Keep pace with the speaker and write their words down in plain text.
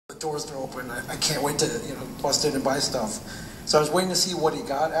The doors are open. I can't wait to, you know, bust in and buy stuff. So I was waiting to see what he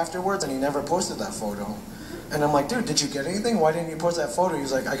got afterwards, and he never posted that photo. And I'm like, dude, did you get anything? Why didn't you post that photo? He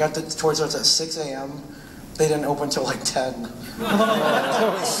was like, I got the Toys R Us at 6 a.m. They didn't open until like 10.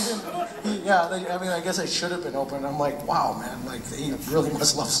 Yeah, I mean, I guess they should have been open. I'm like, wow, man, like, he really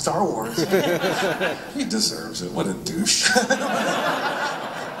must love Star Wars. He deserves it. What a douche.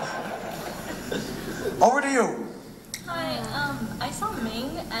 Over to you. Hi, I saw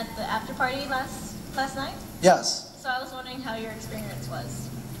Ming at the after party last night. Yes. So I was wondering how your experience was.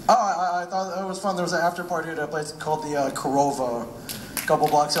 Oh, I thought it was fun. There was an after party at a place called the Korova, a couple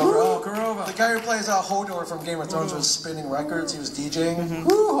blocks over. Oh, Korova. The guy who plays Hodor from Game of Thrones was spinning records. He was DJing. Mm-hmm.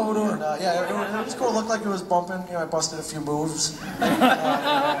 Woo, Hodor. And, yeah, it was cool. It looked like it was bumping. You know, I busted a few moves.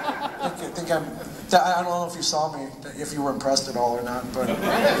 I don't know if you saw me, if you were impressed at all or not, but...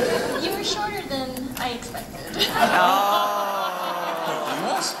 You were shorter than I expected.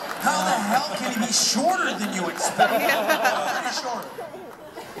 How the hell can he be shorter than you expected? Pretty short.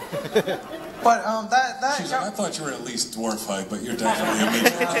 But She's like, I thought you were at least dwarf height, but you're definitely a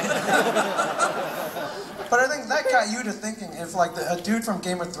midget. But I think that got you to thinking, if like a dude from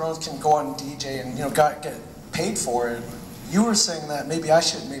Game of Thrones can go on DJ and, you know, get paid for it, you were saying that maybe I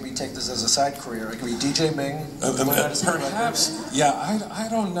should take this as a side career. I could be DJ Ming. Perhaps, yeah, I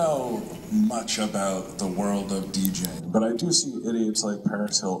don't know much about the world of DJing, but I do see idiots like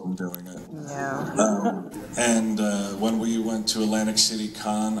Paris Hilton doing it. Yeah. And when we went to Atlantic City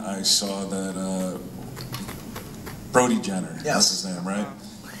Con, I saw that Brody Jenner, that's his name, right?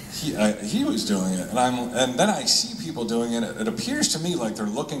 He was doing it, and then I see people doing it. It appears to me like they're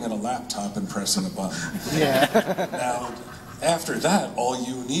looking at a laptop and pressing a button. Yeah. Now, after that, all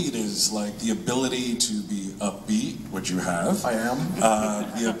you need is like the ability to be upbeat, which you have. I am.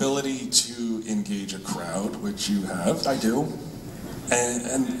 The ability to engage a crowd, which you have. I do.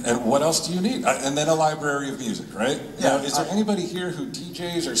 And what else do you need? And then a library of music, right? Yeah. Now, is there anybody here who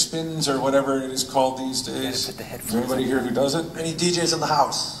DJs or spins or whatever it is called these days? Is there anybody here who does it? Any DJs in the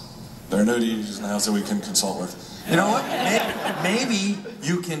house? There are no DJs in the house that we can consult with. You know what? Maybe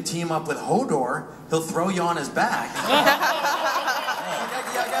you can team up with Hodor. He'll throw you on his back.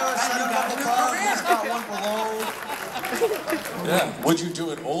 Yeah. Would you do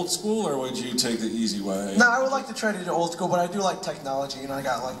it old school or would you take the easy way? No, I would like to try to do old school, but I do like technology. You know, I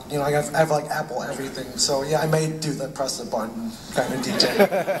have like Apple everything. So yeah, I may do the press the button kind of DJ.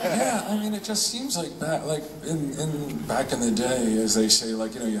 Yeah, I mean, it just seems like back in the day, as they say,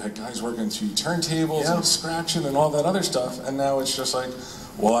 like, you know, you had guys working through turntables and scratching and all that other stuff, and now it's just like,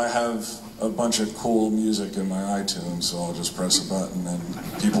 well, I have a bunch of cool music in my iTunes, so I'll just press a button and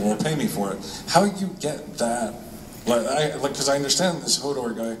people will pay me for it. How do you get that? Because I understand this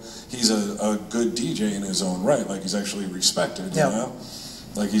Hodor guy, he's a good DJ in his own right. Like, he's actually respected, you know?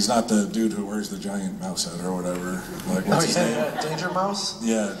 Like, he's not the dude who wears the giant mouse head or whatever. Like, what's his name? Danger Mouse?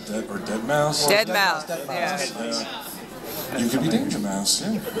 Yeah, Dead Mouse? Dead Mouse. Yeah. You could be Danger Mouse,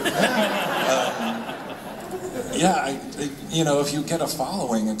 yeah. Yeah, you know, if you get a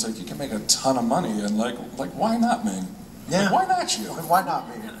following, it's like you can make a ton of money, and like why not me? Yeah. Like, why not you? Why not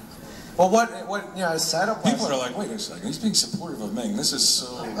me? Well, what you know, setup. People are like, wait a second, he's being supportive of Ming. This is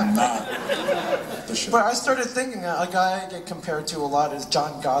so not the shit. But I started thinking a guy I get compared to a lot is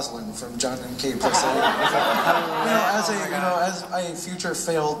John Gosling from John and Kate Pussy. As a future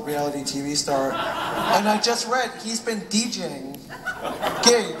failed reality TV star, and I just read he's been DJing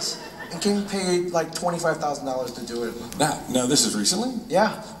gigs and getting paid like $25,000 to do it. Now, this is recently?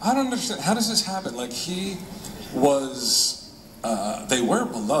 Yeah. I don't understand. How does this happen? Like, he was... they were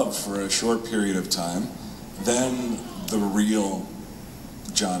beloved for a short period of time. Then the real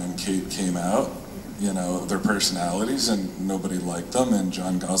John and Kate came out, you know, their personalities, and nobody liked them, and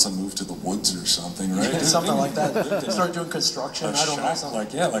John Gosling moved to the woods or something, right? Something like that. Started doing construction, I don't know. Something.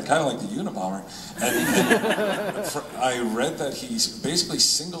 Like, yeah, like kind of like the Unabomber. And I read that he basically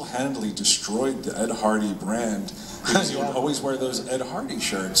single-handedly destroyed the Ed Hardy brand because he would always wear those Ed Hardy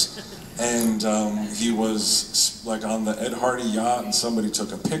shirts. And he was like on the Ed Hardy yacht, and somebody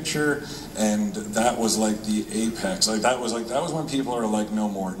took a picture, and that was like the apex. Like that was when people are like, no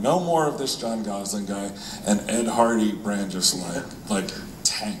more of this John Gosling guy, and Ed Hardy brand just like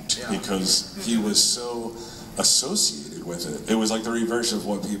tanked because he was so associated with it. It was like the reverse of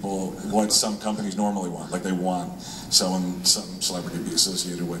what some companies normally want. Like they want some celebrity to be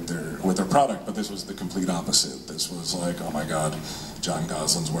associated with their product, but this was the complete opposite. This was like, oh my God, John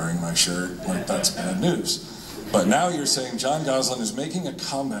Gosling's wearing my shirt. Like, that's bad news. But now you're saying John Gosling is making a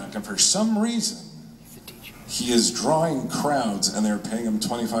comeback, and for some reason he is drawing crowds, and they're paying him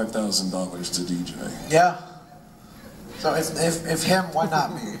 $25,000 to DJ. Yeah. So if him, why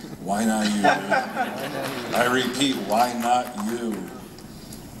not me? Why not you? I repeat, why not you?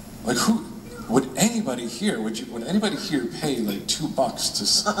 Like who? Would anybody here? Would anybody here pay like $2 to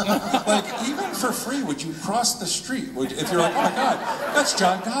like even for free? Would you cross the street? If you're like, oh my God, that's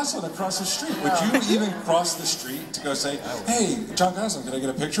John Gosling across the street? Would you even cross the street to go say, hey, John Gosling, can I get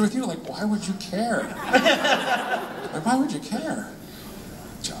a picture with you? Like, why would you care? Like, why would you care?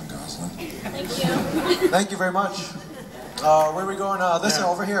 John Gosling. Thank you. Thank you very much. Where are we going? Listen,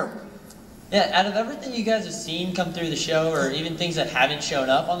 over here. Yeah, out of everything you guys have seen come through the show, or even things that haven't shown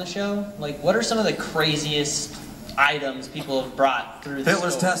up on the show, like, what are some of the craziest items people have brought through the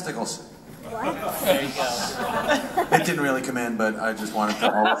Hitler's show? testicles. There you go. It didn't really come in, but I just wanted to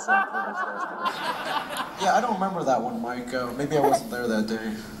always say Hitler's testicles. Yeah, I don't remember that one, Mike. Maybe I wasn't there that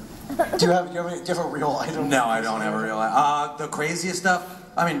day. Do you have a real item? No, I don't have a real item. The craziest stuff,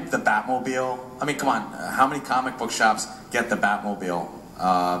 I mean, the Batmobile. I mean, come on, how many comic book shops get the Batmobile?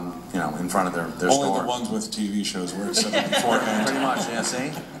 You know, in front of their Only store. the ones with TV shows where it's set up beforehand. Pretty much, yeah,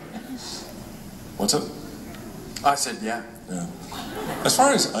 see? What's up? I said, yeah. Yeah. As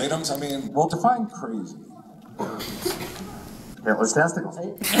far as items, I mean, well, define crazy. Hitler's testicles.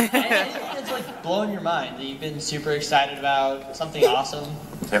 It's like blowing your mind that you've been super excited about something awesome.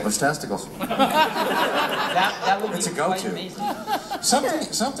 Hitler's testicles. That would It's be a go-to. quite amazing.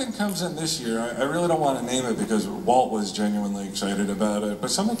 Something comes in this year. I really don't want to name it because Walt was genuinely excited about it,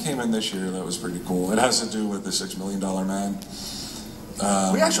 but something came in this year that was pretty cool. It has to do with the $6 Million Man.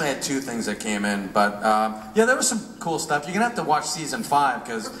 We actually had two things that came in, but yeah, there was some cool stuff. You're gonna have to watch season 5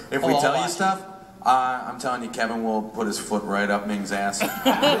 because if we tell you stuff, I'm telling you, Kevin will put his foot right up Ming's ass.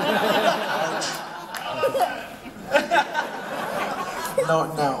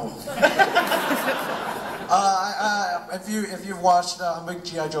 No. If you've watched, I'm a big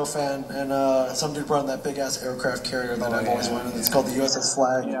G.I. Joe fan, and some dude brought in that big ass aircraft carrier that I've always wanted. It's called the USS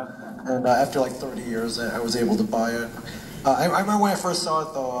Flag, and after like 30 years, I was able to buy it. I remember when I first saw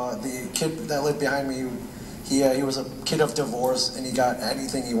it though. The kid that lived behind me, he was a kid of divorce, and he got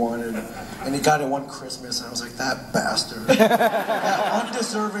anything he wanted, and he got it one Christmas, and I was like, that bastard, that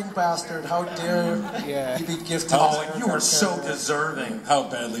undeserving bastard, how dare he be gifted? Oh, you were so deserving. How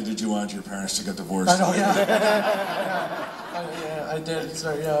badly did you want your parents to get divorced? I know, yeah, I did.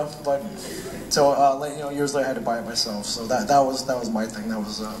 So yeah, but years later I had to buy it myself. So that was my thing. That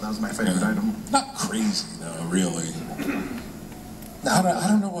was my favorite item. Not crazy though, really. I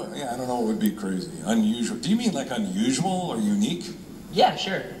don't know what. Yeah, I don't know what would be crazy. Unusual. Do you mean like unusual or unique? Yeah,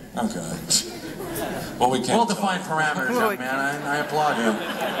 sure. Okay. Well, we can't. Well-defined parameters, young man. I applaud you.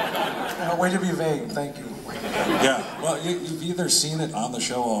 Way to be vague. Thank you. Yeah. Well, you've either seen it on the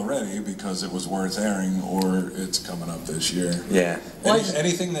show already because it was worth airing, or it's coming up this year. Yeah.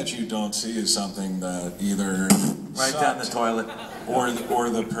 Anything that you don't see is something that either Right down the toilet, or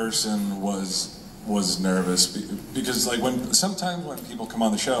the person was nervous because like sometimes when people come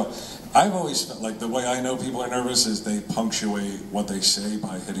on the show, I've always felt like the way I know people are nervous is they punctuate what they say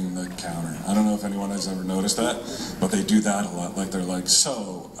by hitting the counter. I don't know if anyone has ever noticed that, but they do that a lot. Like they're like,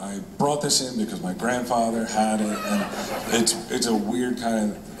 so I brought this in because my grandfather had it, and it's a weird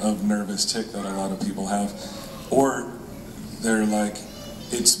kind of nervous tick that a lot of people have, or they're like,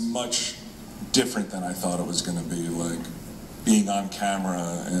 it's much different than I thought it was going to be, like being on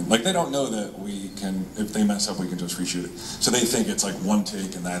camera, and like they don't know that we can, if they mess up, we can just reshoot it. So they think it's like one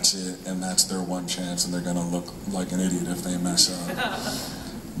take and that's it, and that's their one chance, and they're gonna look like an idiot if they mess up.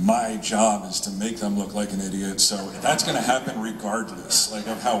 My job is to make them look like an idiot, so that's gonna happen regardless, like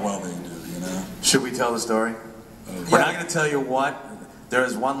of how well they do, you know? Should we tell the story? We're not going to tell you what. There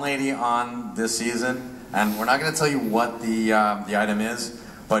is one lady on this season, and we're not going to tell you what the item is,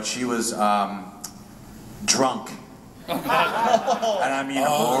 but she was drunk. And I mean,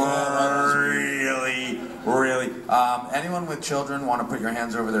 really. Anyone with children want to put your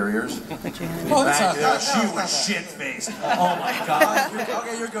hands over their ears? Well, that's She was shit-faced. Oh my God.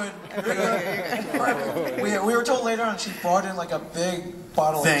 Okay, you're good. We were told later on she brought in like a big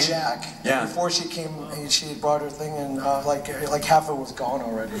bottle of Jack. Yeah. Before she came, she brought her thing, and like half of it was gone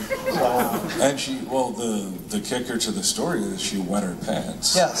already. So. And the kicker to the story is she wet her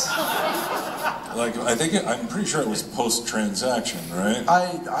pants. Yes. Like I'm pretty sure it was post-transaction, right?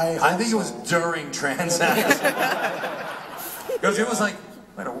 I think it was during transaction. Because it was like,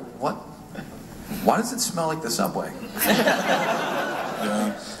 wait, what? Why does it smell like the subway?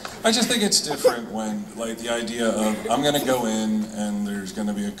 Yeah. I just think it's different when, like, the idea of, I'm going to go in and there's going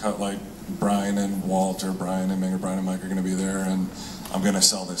to be a cut like Bryan and Walt, or Bryan and Ming, or Bryan and Mike are going to be there, and I'm going to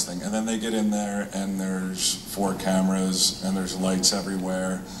sell this thing. And then they get in there and there's 4 cameras and there's lights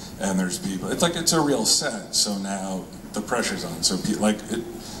everywhere and there's people. It's like it's a real set. So now the pressure's on. So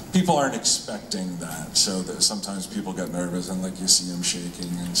people aren't expecting that. So that sometimes people get nervous and like you see them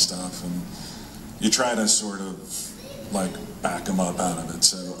shaking and stuff, and you try to sort of like back them up out of it,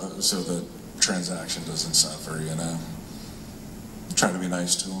 so the transaction doesn't suffer. You know, try to be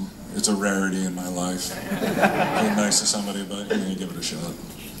nice to them. It's a rarity in my life. Being nice to somebody, but you give it a shot.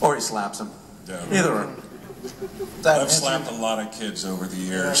 Or he slaps him. Yeah. Either or. I've slapped a lot of kids over the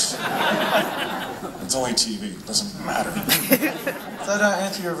years. It's only TV. It doesn't matter. Does that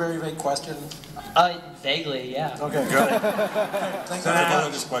answer your very vague question? Vaguely, yeah. Okay, good. Thank you I don't know very what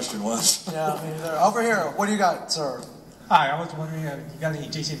much. this question was. Yeah, me neither. Over here, what do you got, sir? Hi, I was wondering, you got any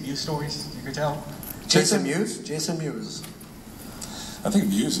Jason Mewes stories you could tell? Jason Mewes? Jason Mewes. I think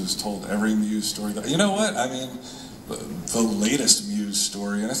Mewes has told every Mewes story. You know what? I mean, the latest Mewes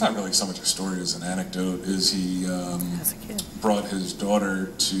story, and it's not really so much a story as an anecdote, is he brought his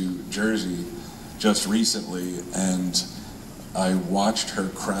daughter to Jersey just recently, and I watched her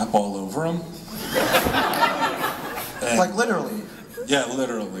crap all over him. Like literally? Yeah,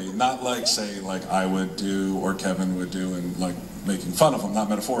 literally. Not like, say, like I would do or Kevin would do, and like making fun of him, not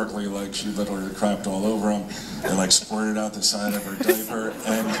metaphorically, like she literally crapped all over him and like squirted out the side of her diaper.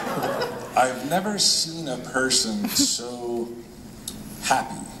 And I've never seen a person so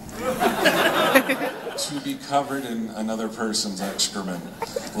happy to be covered in another person's excrement,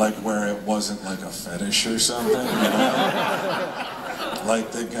 like where it wasn't like a fetish or something, you know?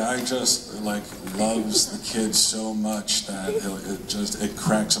 Like the guy just like loves the kid so much that it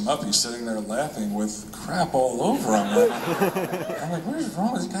cracks him up. He's sitting there laughing with crap all over him. I'm like, what is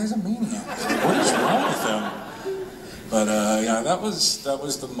wrong? This guy's a maniac. What is wrong with him? But yeah, that was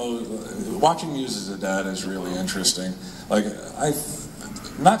the most. Watching Mewes as a dad is really interesting. Like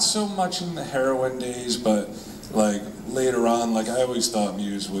not so much in the heroin days, but like later on, like I always thought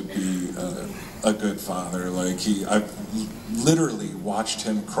Mewes would be a good father. Like I literally watched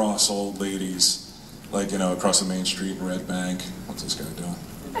him cross old ladies, like, you know, across the main street in Red Bank. What's this guy doing?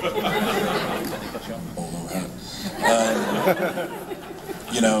 Bolo hat.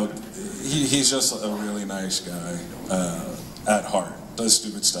 You know, he's just a really nice guy at heart. Does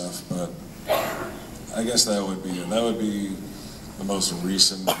stupid stuff, but I guess that would be the most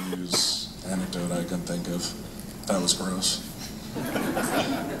recent Mewes anecdote I can think of. That was gross.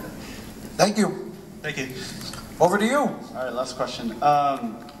 Thank you. Thank you. Over to you. All right, last question.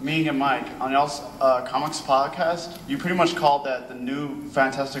 Ming and Mike, on y'all's comics podcast, you pretty much called that the new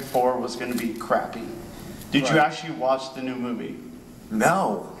Fantastic Four was going to be crappy. Did you actually watch the new movie?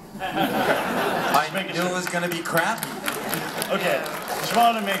 No. I knew it was going to be crappy. Okay, just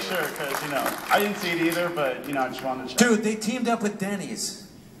wanted to make sure, because, you know, I didn't see it either, but, you know, I just wanted to check. Dude, they teamed up with Denny's.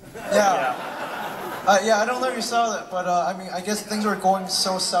 Yeah. Yeah, I don't know if you saw that, but I mean, I guess things were going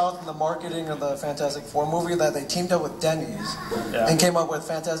so south in the marketing of the Fantastic Four movie that they teamed up with Denny's and came up with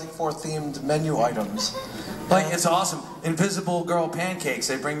Fantastic Four themed menu items. Like, it's awesome. Invisible Girl pancakes.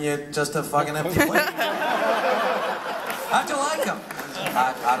 They bring you just a fucking empty plate. How'd you like them?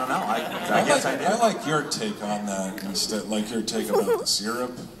 I don't know. I guess I did. I like your take on that instead, like your take about the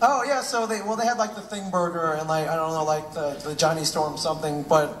syrup. Oh yeah, so they had like the Thing Burger and like I don't know, like the Johnny Storm something,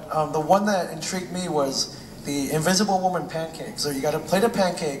 but the one that intrigued me was the Invisible Woman pancakes. So you got a plate of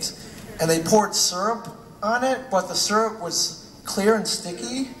pancakes, and they poured syrup on it, but the syrup was clear and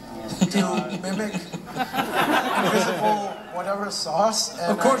sticky to mimic invisible whatever sauce.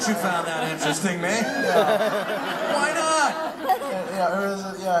 And of course you found that interesting, man. Yeah. Why not? Yeah, it was,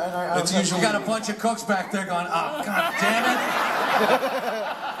 yeah, and I It's was usually You got a bunch of cooks back there going, oh, god damn it.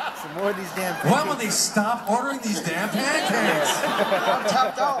 Some more of these damn When will they stop ordering these damn pancakes? I'm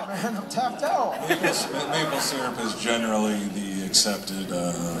tapped out, man. I'm tapped out. Maple syrup is generally the accepted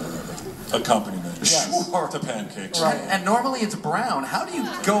accompaniment to pancakes. Right. And normally it's brown. How do you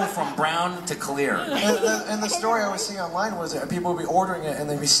go from brown to clear? And the story I was seeing online was that people would be ordering it and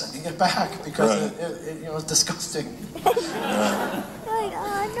they'd be sending it back because it was disgusting.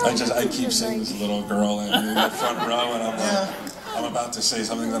 I keep seeing this little girl in the front row, and I'm like, I'm about to say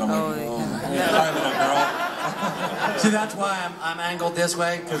something that I'm like, oh, hi, little girl. See, that's why I'm angled this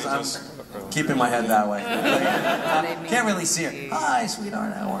way, because I'm keeping my head that way. Can't really see it. Hi,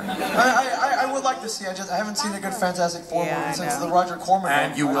 sweetheart, how are you? I would like to see. I haven't seen a good Fantastic Four movie since the Roger Corman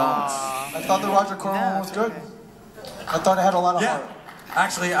And one. you won't. I thought the Roger Corman one was good. I thought it had a lot of heart.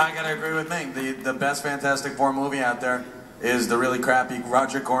 Actually, I gotta agree with Ming. The best Fantastic Four movie out there is the really crappy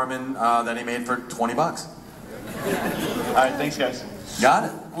Roger Corman that he made for $20. All right, thanks, guys. Got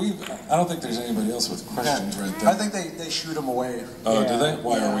it. I don't think there's anybody else with questions right there. I think they shoot him away. Oh, do they?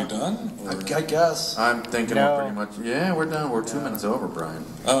 Why are we done? I guess. I'm thinking we're pretty much. Yeah, we're done. We're 2 minutes over, Brian.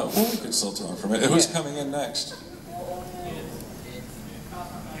 Well, we could still talk for a minute. Who's coming in next?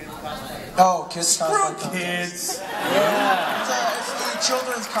 Oh, kids cosplay contest. Kids. Yeah. It's the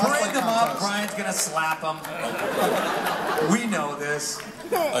children's cosplay Bring them up. contest. Brian's gonna slap them. We know this.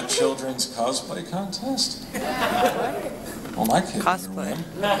 A children's cosplay contest? Well, my kid Cosplay. win.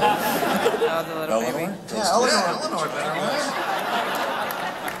 That was a little baby. Eleanor? Yeah, Eleanor better win.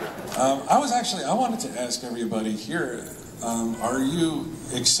 I wanted to ask everybody here, are you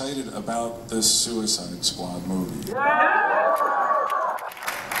excited about this Suicide Squad movie?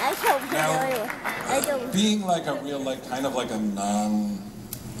 Now, being like a real, like, kind of like a non,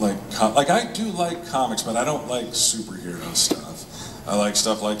 like I do like comics, but I don't like superhero stuff. I like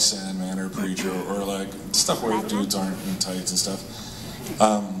stuff like Sandman or Preacher, or like stuff where dudes aren't in tights and stuff.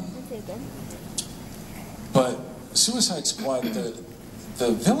 But Suicide Squad,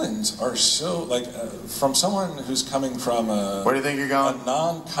 the villains are so, like, from someone who's coming from Where do you think you're going? a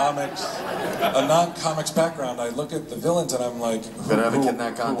non-comics background, I look at the villains and I'm like, who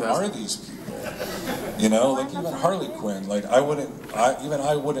are these people? You know, like even Harley Quinn, like I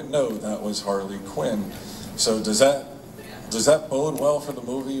wouldn't know that was Harley Quinn. So does that bode well for the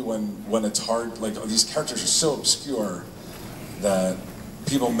movie when it's hard, like these characters are so obscure that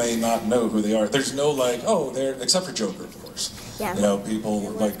people may not know who they are? There's no like, oh, they're, except for Joker, of course. Yeah. You know,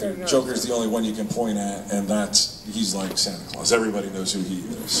 people like Joker's the only one you can point at, and he's like Santa Claus. Everybody knows who he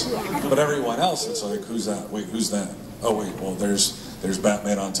is. But everyone else, it's like, who's that? Wait, who's that? Oh wait, well there's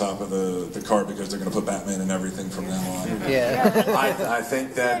Batman on top of the car because they're going to put Batman in everything from now on. Yeah. I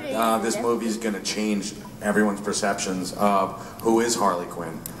think that this movie is going to change everyone's perceptions of who is Harley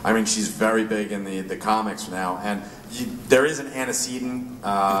Quinn. I mean, she's very big in the comics now, and there is an antecedent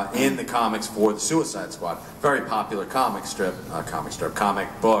in the comics for the Suicide Squad. Very popular comic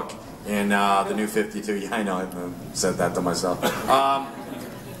book in the New 52. Yeah, I know, I said that to myself.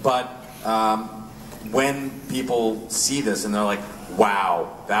 When people see this and they're like,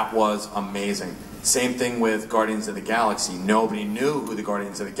 wow, that was amazing. Same thing with Guardians of the Galaxy. Nobody knew who the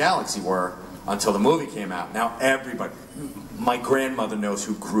Guardians of the Galaxy were until the movie came out. Now everybody, my grandmother knows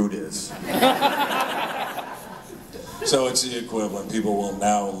who Groot is. So it's the equivalent. People will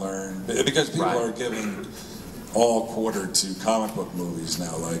now learn, because people are giving all quarter to comic book movies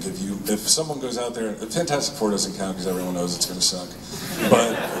now. Like if someone goes out there, Fantastic Four doesn't count because everyone knows it's going to suck.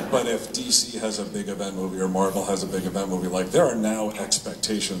 But if DC has a big event movie or Marvel has a big event movie, like there are now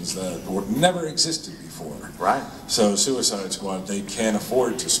expectations that never existed before. Right. So Suicide Squad, they can't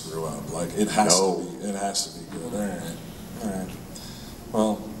afford to screw up. Like it has to be good. All right.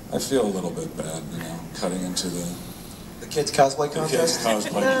 Well, I feel a little bit bad, cutting into the Kids cosplay contest? Kids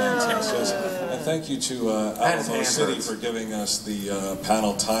cosplay contest, yes. And thank you to Alamo City for giving us the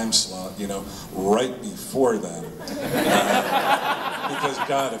panel time slot, right before them. Because,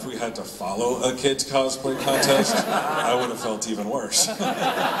 God, if we had to follow a kids cosplay contest, I would have felt even worse. It's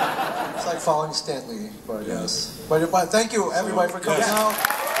like following Stanley, but yes. But thank you, everybody, for coming out.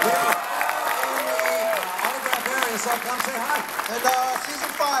 Come say hi. And season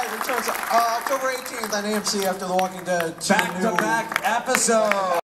 5 returns October 18th on AMC after The Walking Dead. Back-to-back episode.